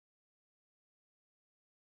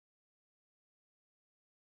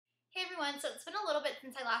Hey everyone, so it's been a little bit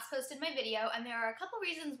since I last posted my video, and there are a couple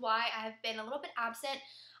reasons why I have been a little bit absent.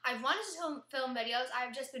 I've wanted to film videos.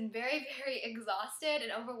 I've just been very, very exhausted and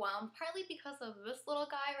overwhelmed, partly because of this little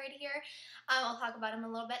guy right here. I'll talk about him a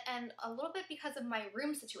little bit, and a little bit because of my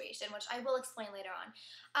room situation, which I will explain later on.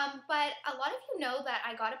 But a lot of you know that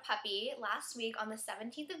I got a puppy last week on the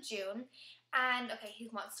 17th of June, and okay, he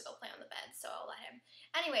wants to go play on the bed, so I'll let him.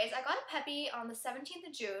 Anyways, I got a puppy on the 17th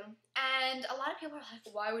of June, and a lot of people are like,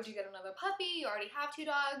 why would you get another puppy? You already have 2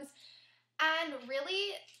 dogs. And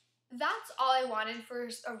really, that's all I wanted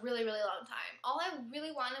for a really, really long time. All I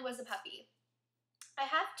really wanted was a puppy. I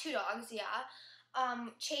have 2 dogs, yeah.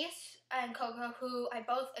 Chase and Coco, whom I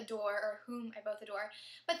both adore,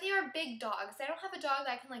 but they are big dogs. I don't have a dog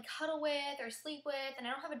that I can like cuddle with or sleep with, and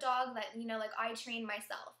I don't have a dog that, you know, like I train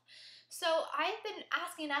myself. So I've been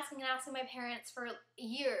asking my parents for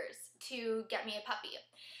years to get me a puppy.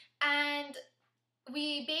 And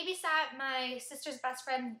we babysat my sister's best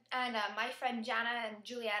friend and my friend Jana and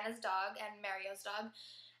Juliana's dog and Mario's dog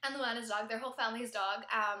and Luana's dog, their whole family's dog,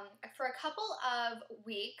 for a couple of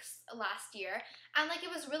weeks last year. And like,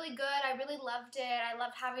 it was really good. I really loved it. I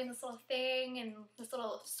loved having this little thing and this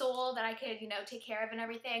little soul that I could, you know, take care of and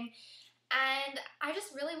everything. And I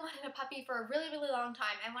just really wanted a puppy for a really, really long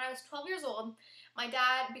time. And when I was 12 years old, my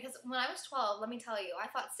dad, because when I was 12, let me tell you, I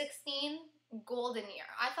thought 16, golden year.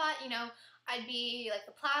 I thought, you know, I'd be like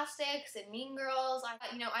the Plastics and Mean Girls. I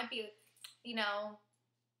thought, you know, I'd be, you know,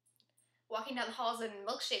 walking down the halls and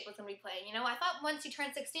Milkshake was going to be playing. You know, I thought once you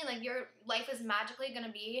turn 16, like, your life is magically going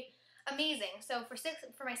to be amazing. So for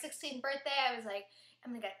my 16th birthday, I was like,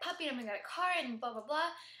 I'm going to get a puppy, I'm going to get a car, and blah, blah,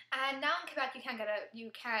 blah. And now in Quebec, you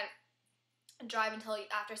can't drive until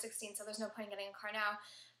after 16, so there's no point in getting a car now.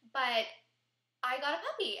 But I got a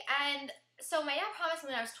puppy, and so my dad promised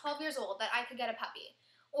me when I was 12 years old that I could get a puppy.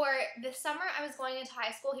 Or this summer I was going into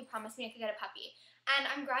high school, he promised me I could get a puppy. And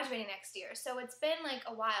I'm graduating next year, so it's been like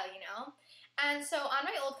a while, you know? And so on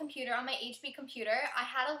my old computer, on my HP computer, I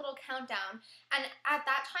had a little countdown. And at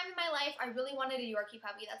that time in my life, I really wanted a Yorkie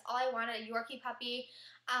puppy. That's all I wanted, a Yorkie puppy.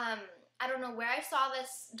 I don't know where I saw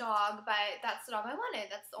this dog, but that's the dog I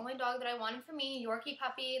wanted. That's the only dog that I wanted for me, Yorkie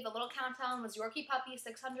puppy. The little countdown was Yorkie puppy,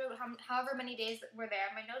 600, however many days were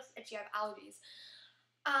there. My nose is itchy, I have allergies.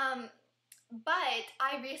 But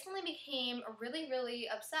I recently became really, really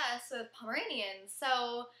obsessed with Pomeranians.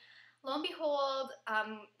 So lo and behold,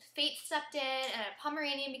 fate stepped in and a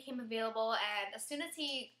Pomeranian became available, and as soon as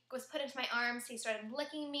he was put into my arms, he started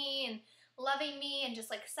licking me and loving me and just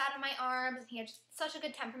like sat in my arms, and he had just such a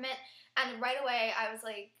good temperament. And right away I was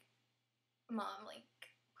like, Mom, like,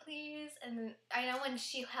 please. And I know when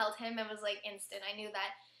she held him, it was like instant. I knew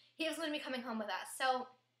that he was going to be coming home with us. So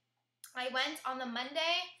I went on the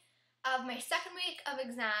Monday of my 2nd week of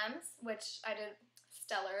exams, which I did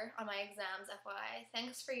stellar on my exams, FYI.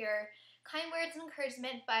 Thanks for your kind words and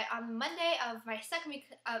encouragement. But on Monday of my 2nd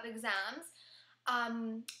week of exams,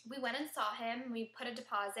 we went and saw him. We put a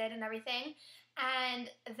deposit and everything.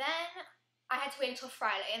 And then I had to wait until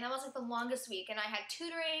Friday, and that was like the longest week. And I had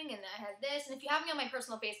tutoring, and I had this. And if you have me on my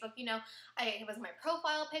personal Facebook, you know, it was my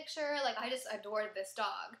profile picture. Like, I just adored this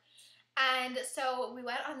dog. And so we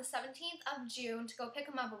went on the 17th of June to go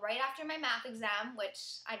pick him up right after my math exam,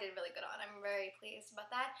 which I did really good on. I'm very pleased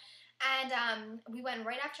about that. And we went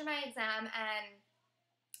right after my exam, and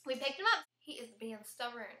we picked him up. He is being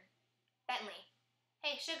stubborn. Bentley.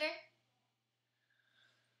 Hey, sugar.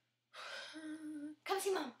 Come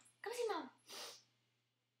see Mom. Come see Mom.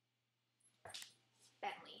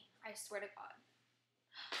 Bentley. I swear to God.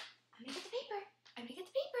 I'm gonna get the paper. I'm gonna get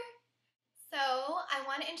the paper. So I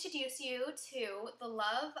want to introduce you to the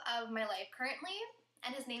love of my life currently,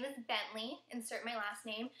 and his name is Bentley. Insert my last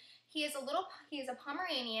name. He is a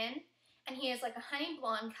Pomeranian, and he is like a honey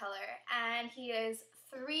blonde color, and he is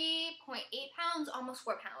 3.8 pounds, almost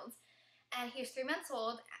 4 pounds. And he's 3 months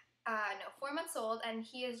old, 4 months old, and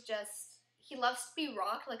he loves to be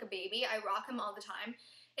rocked like a baby. I rock him all the time.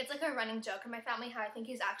 It's like a running joke in my family how I think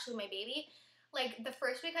he's actually my baby. Like, the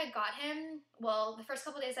first week I got him, well, the first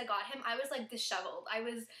couple days I got him, I was like disheveled. I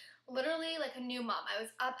was literally like a new mom. I was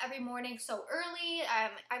up every morning so early.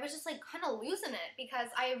 I was just like kind of losing it because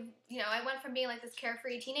I went from being like this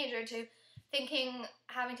carefree teenager to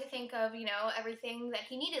having to think of, you know, everything that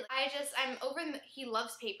he needed. I'm over him. He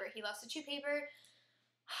loves paper. He loves to chew paper.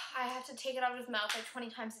 I have to take it out of his mouth like 20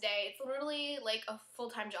 times a day. It's literally like a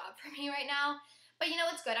full-time job for me right now. But you know,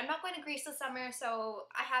 it's good. I'm not going to Greece this summer, so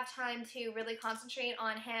I have time to really concentrate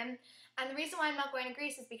on him. And the reason why I'm not going to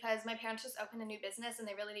Greece is because my parents just opened a new business and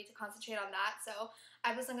they really need to concentrate on that. So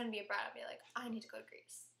I wasn't going to be a brat. I'd be like, I need to go to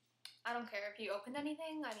Greece. I don't care if you opened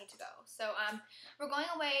anything, I need to go. So we're going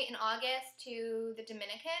away in August to the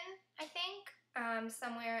Dominican, I think,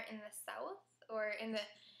 somewhere in the south or in the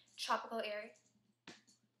tropical area.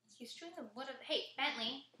 He's chewing the wood of, hey,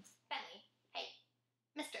 Bentley, hey,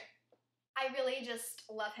 mister. I really just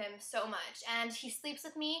love him so much, and he sleeps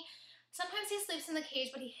with me. Sometimes he sleeps in the cage,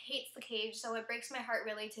 but he hates the cage, so it breaks my heart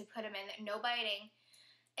really to put him in. No biting.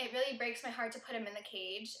 It really breaks my heart to put him in the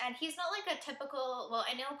cage. And he's not like a typical, well,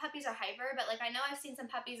 I know puppies are hyper, but like I know I've seen some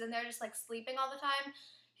puppies and they're just like sleeping all the time.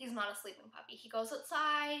 He's not a sleeping puppy. He goes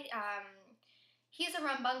outside. He's a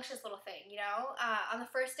rambunctious little thing, you know. On the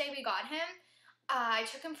first day we got him, I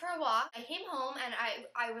took him for a walk. I came home and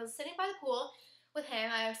I was sitting by the pool with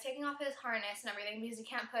him. I was taking off his harness and everything because you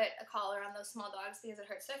can't put a collar on those small dogs because it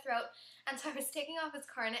hurts their throat. And so I was taking off his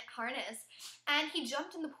harness and he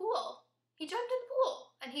jumped in the pool. He jumped in the pool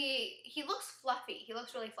and he looks fluffy. He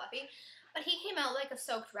looks really fluffy. But he came out like a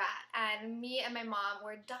soaked rat and me and my mom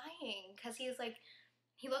were dying because he looks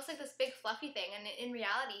like this big fluffy thing, and in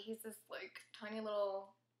reality he's this like tiny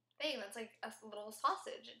little thing that's like a little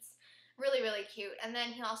sausage. It's really, really cute. And then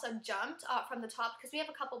he also jumped up from the top because we have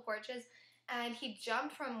a couple porches, and he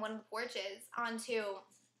jumped from one of the porches onto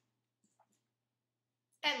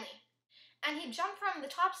Bentley. And he jumped from the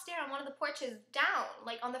top stair on one of the porches down,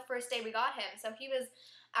 like on the first day we got him. So he was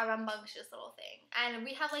a rambunctious little thing. And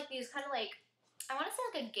we have like these kind of like, I want to say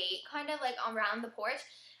like a gate kind of like around the porch.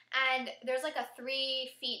 And there's like a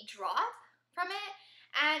 3 feet drop from it.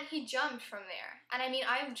 And he jumped from there. And I mean,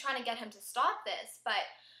 I'm trying to get him to stop this, but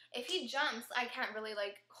if he jumps, I can't really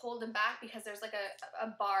like hold him back because there's like a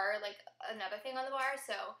bar, like another thing on the bar.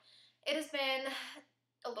 So it has been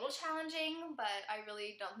a little challenging, but I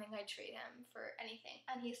really don't think I'd trade him for anything.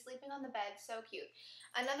 And he's sleeping on the bed, so cute.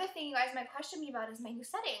 Another thing you guys might question me about is my new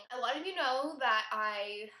setting. A lot of you know that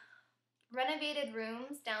I renovated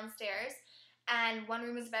rooms downstairs, and one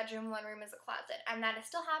room is a bedroom, one room is a closet, and that is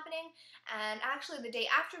still happening. And actually the day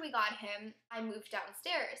after we got him, I moved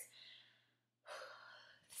downstairs.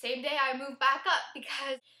 Same day I moved back up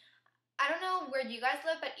because I don't know where you guys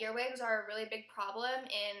live, but earwigs are a really big problem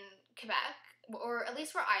in Quebec, or at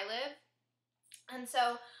least where I live. And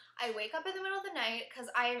so I wake up in the middle of the night because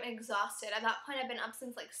I am exhausted. At that point I've been up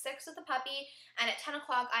since like 6 with the puppy, and at 10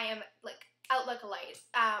 o'clock I am like out like a light.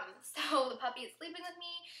 So the puppy is sleeping with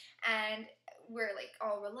me and we're like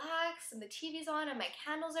all relaxed and the TV's on and my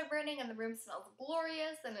candles are burning and the room smells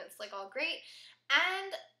glorious and it's like all great.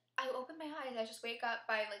 And I open my eyes, I just wake up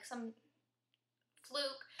by like some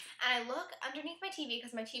fluke, and I look underneath my TV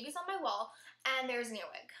because my TV's on my wall, and there's an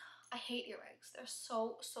earwig. I hate earwigs. They're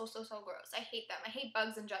so gross. I hate them. I hate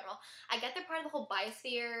bugs in general. I get they're part of the whole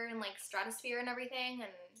biosphere and like stratosphere and everything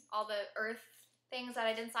and all the earth things that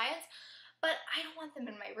I did in science, but I don't want them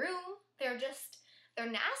in my room. They're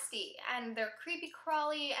nasty and they're creepy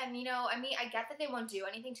crawly, and you know, I mean, I get that they won't do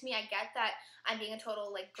anything to me. I get that I'm being a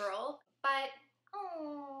total like girl, but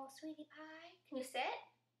oh, sweetie pie, can you sit?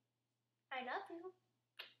 I love you.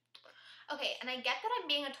 Okay, and I get that I'm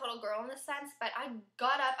being a total girl in this sense, but I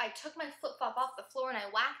got up, I took my flip-flop off the floor and I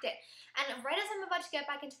whacked it. And right as I'm about to get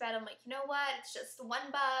back into bed, I'm like, you know what? It's just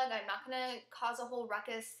one bug. I'm not gonna cause a whole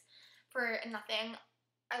ruckus for nothing.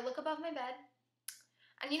 I look above my bed.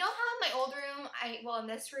 And you know how in my old room, in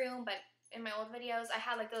this room, but in my old videos, I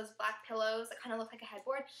had like those black pillows that kind of look like a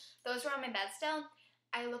headboard. Those were on my bed still.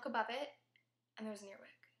 I look above it, and there's an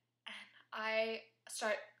earwig. And I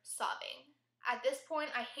start sobbing. At this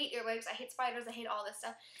point, I hate earwigs, I hate spiders, I hate all this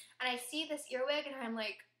stuff. And I see this earwig and I'm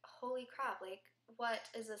like, holy crap, like, what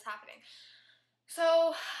is this happening?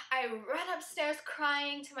 So I run upstairs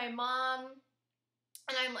crying to my mom,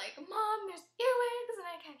 and I'm like, Mom, there's earwigs and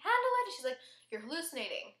I can't handle it. And she's like, you're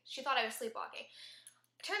hallucinating. She thought I was sleepwalking.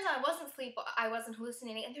 Turns out I wasn't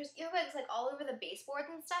hallucinating, and there's earwigs like all over the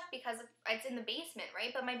baseboards and stuff because it's in the basement,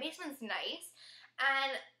 right? But my basement's nice,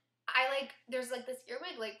 and there's like this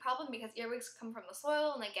earwig like problem because earwigs come from the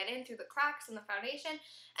soil and they get in through the cracks in the foundation.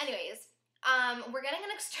 Anyways, we're getting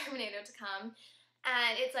an exterminator to come,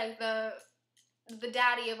 and it's like the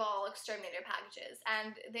daddy of all exterminator packages,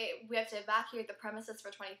 and we have to evacuate the premises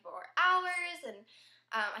for 24 hours, and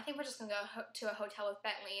I think we're just gonna go to a hotel with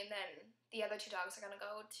Bentley, and then the other 2 dogs are gonna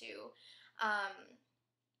go to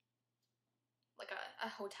like a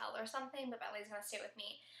hotel or something, but Bentley's gonna stay with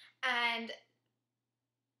me. And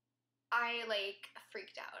I like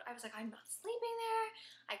freaked out. I was like, I'm not sleeping there.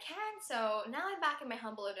 I can't. So now I'm back in my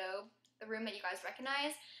humble abode, the room that you guys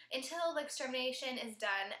recognize, until the extermination is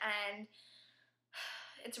done, and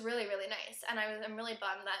it's really, really nice. And I'm really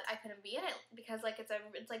bummed that I couldn't be in it because like it's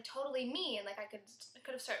like totally me, and like I could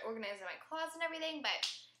have started organizing my closet and everything, but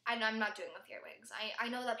I'm not doing with earwigs. I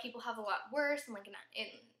know that people have a lot worse and like in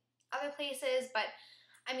other places, but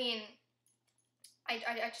I mean,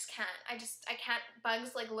 I just can't. I can't.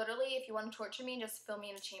 Bugs, like literally, if you want to torture me, just fill me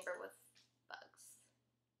in a chamber with bugs.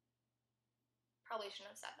 Probably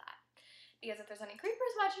shouldn't have said that. Because if there's any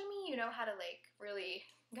creepers watching me, you know how to like really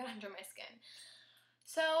get under my skin.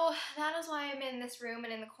 So that is why I'm in this room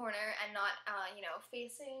and in the corner and not, you know,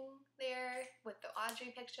 facing there with the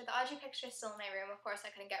Audrey picture. The Audrey picture is still in my room. Of course,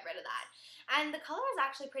 I couldn't get rid of that. And the color is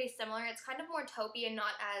actually pretty similar. It's kind of more taupey and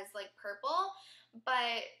not as, like, purple,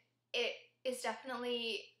 but it is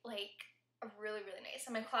definitely, like, really, really nice.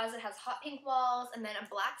 And my closet has hot pink walls and then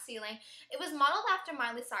a black ceiling. It was modeled after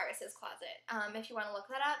Miley Cyrus's closet, if you want to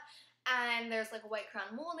look that up. And there's, like, white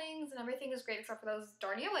crown moldings and everything is great except for those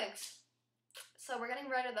darn earwigs. So we're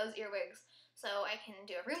getting rid of those earwigs so I can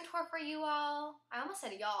do a room tour for you all. I almost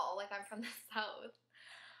said y'all like I'm from the South.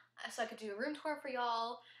 So I could do a room tour for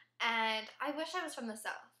y'all, and I wish I was from the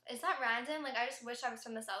South. Is that random? Like, I just wish I was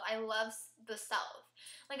from the South. I love the South.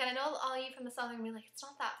 Like, and I know all you from the South are going to be like, it's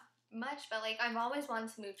not that much, but like, I've always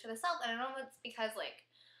wanted to move to the South. And I don't know if it's because, like,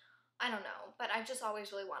 I don't know, but I've just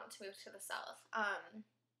always really wanted to move to the South. I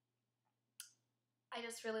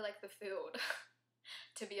just really like the food.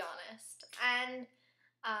 To be honest, and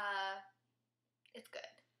it's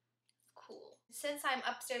good, it's cool. Since I'm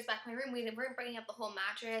upstairs back in my room, we weren't bringing up the whole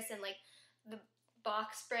mattress and like the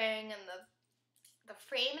box spring and the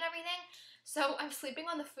frame and everything, so I'm sleeping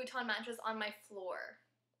on the futon mattress on my floor,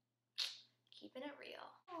 keeping it real.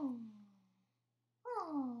 Oh,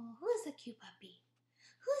 who's the cute puppy?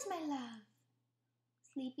 Who's my love?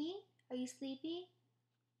 Sleepy? Are you sleepy?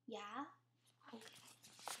 Yeah? Okay.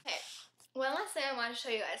 One last thing I want to show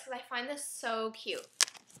you guys because I find this so cute.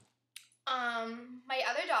 My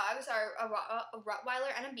other dogs are a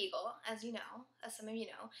Rottweiler and a Beagle, as you know, as some of you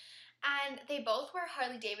know, and they both wear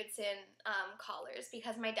Harley Davidson collars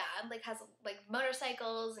because my dad like has like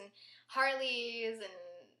motorcycles and Harleys and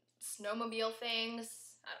snowmobile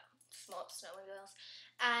things. I don't know, snowmobiles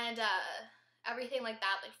and everything like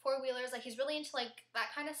that, like four-wheelers. Like he's really into like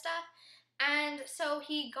that kind of stuff. And so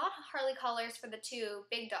he got Harley collars for the two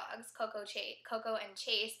big dogs, Coco and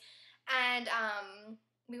Chase, and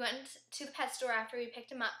we went to the pet store after we picked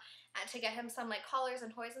him up to get him some like collars and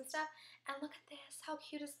toys and stuff. And look at this, how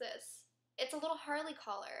cute is this? It's a little Harley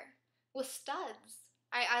collar with studs.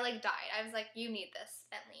 I like died. I was like, you need this,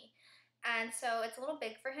 Bentley. And so it's a little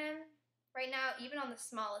big for him right now, even on the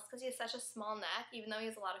smallest, because he has such a small neck, even though he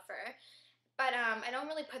has a lot of fur. But I don't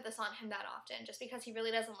really put this on him that often, just because he really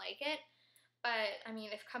doesn't like it. But, I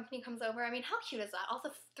mean, if company comes over, I mean, how cute is that? All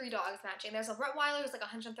the three dogs matching. There's a Rottweiler who's like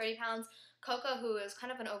 130 pounds, Coco, who is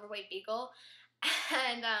kind of an overweight beagle,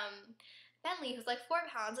 and Bentley, who's like 4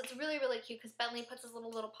 pounds. It's really, really cute because Bentley puts his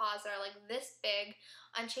little paws that are like this big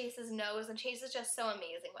on Chase's nose, and Chase is just so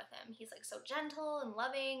amazing with him. He's like so gentle and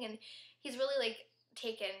loving, and he's really like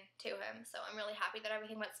taken to him. So I'm really happy that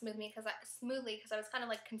everything went smoothly because I was kind of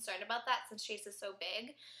like concerned about that since Chase is so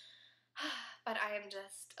big. But I am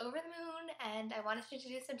just over the moon, and I wanted to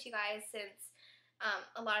introduce him to you guys since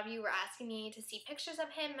a lot of you were asking me to see pictures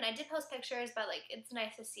of him, and I did post pictures, but like it's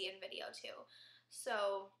nice to see in video too.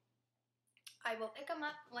 So I will pick him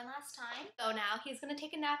up one last time. So now he's gonna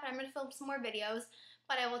take a nap, and I'm gonna film some more videos.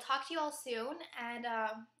 But I will talk to you all soon, and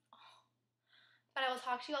I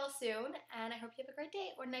hope you have a great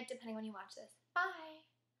day or night depending on when you watch this. Bye.